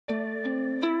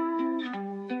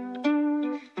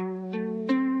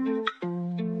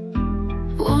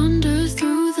Wander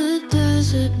through the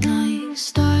desert night,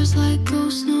 stars like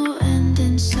ghosts, no end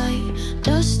in sight.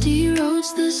 Dusty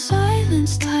roads, the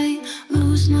silence tight,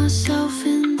 lose myself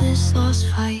in this lost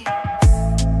fight.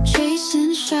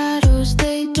 Chasing shadows,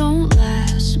 they don't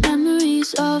last,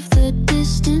 memories of the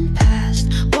distant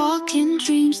past. Walking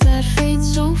dreams that fade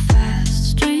so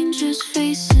fast, strangers'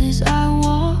 faces I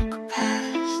walk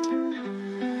past.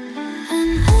 An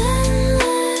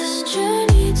endless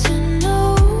journey to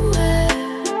nowhere,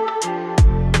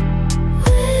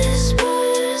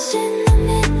 whispers in the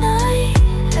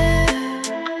midnight air.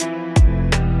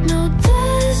 No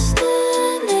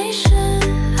destination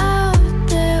out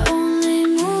there, only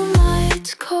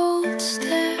moonlight's cold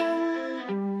stare.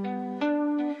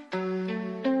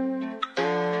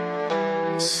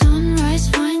 Sunrise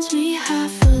finds me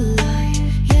half alive,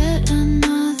 yet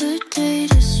another day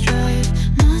to strive.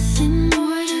 Nothing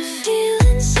more to feel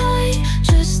inside,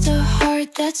 just a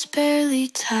heart that's barely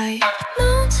tight.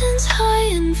 Mountains high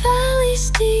and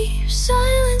valleys deep,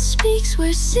 silence speaks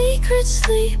where secrets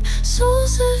sleep.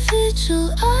 Soul's a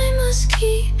vigil I must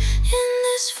keep, in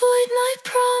this void my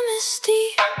promise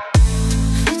deep.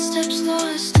 Footsteps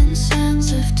lost in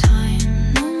sands of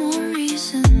time, no more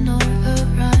reason nor a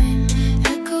rhyme.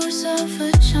 Echoes of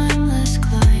a chimeless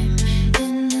climb,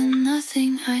 in the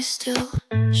nothing I still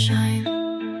shine.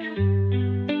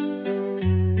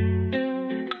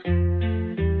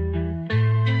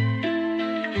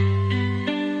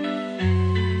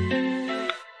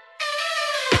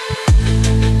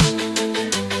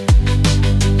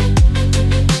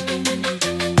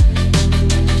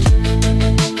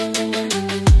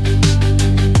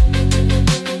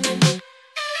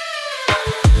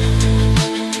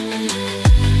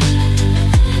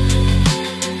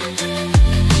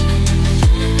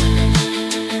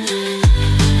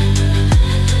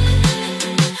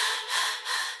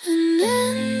 An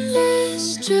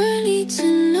endless journey to